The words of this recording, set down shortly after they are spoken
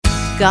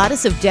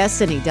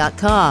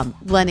goddessofdestiny.com,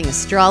 blending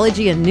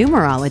astrology and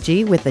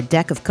numerology with a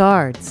deck of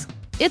cards.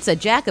 It's a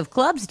Jack of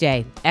Clubs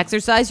day.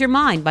 Exercise your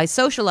mind by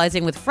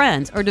socializing with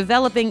friends or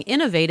developing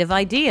innovative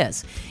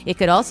ideas. It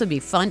could also be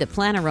fun to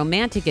plan a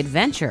romantic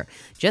adventure.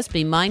 Just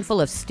be mindful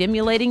of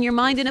stimulating your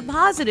mind in a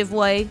positive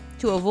way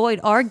to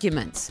avoid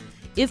arguments.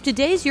 If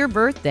today's your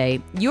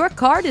birthday, your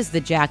card is the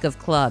Jack of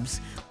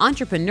Clubs.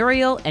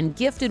 Entrepreneurial and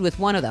gifted with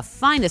one of the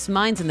finest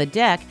minds in the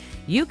deck,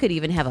 you could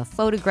even have a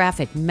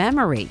photographic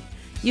memory.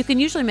 You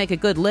can usually make a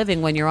good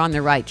living when you're on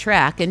the right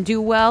track and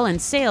do well in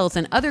sales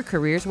and other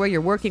careers where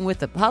you're working with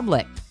the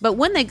public. But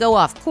when they go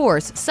off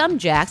course, some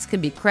Jacks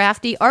can be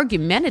crafty,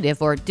 argumentative,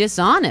 or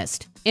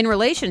dishonest. In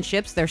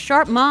relationships, their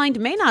sharp mind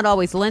may not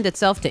always lend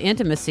itself to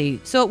intimacy,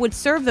 so it would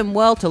serve them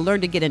well to learn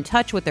to get in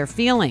touch with their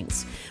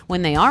feelings.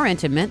 When they are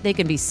intimate, they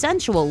can be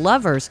sensual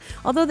lovers,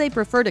 although they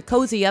prefer to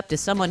cozy up to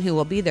someone who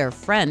will be their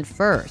friend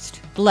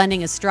first.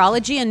 Blending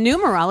astrology and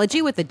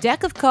numerology with a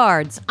deck of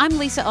cards. I'm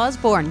Lisa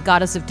Osborne,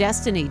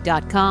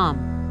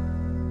 goddessofdestiny.com.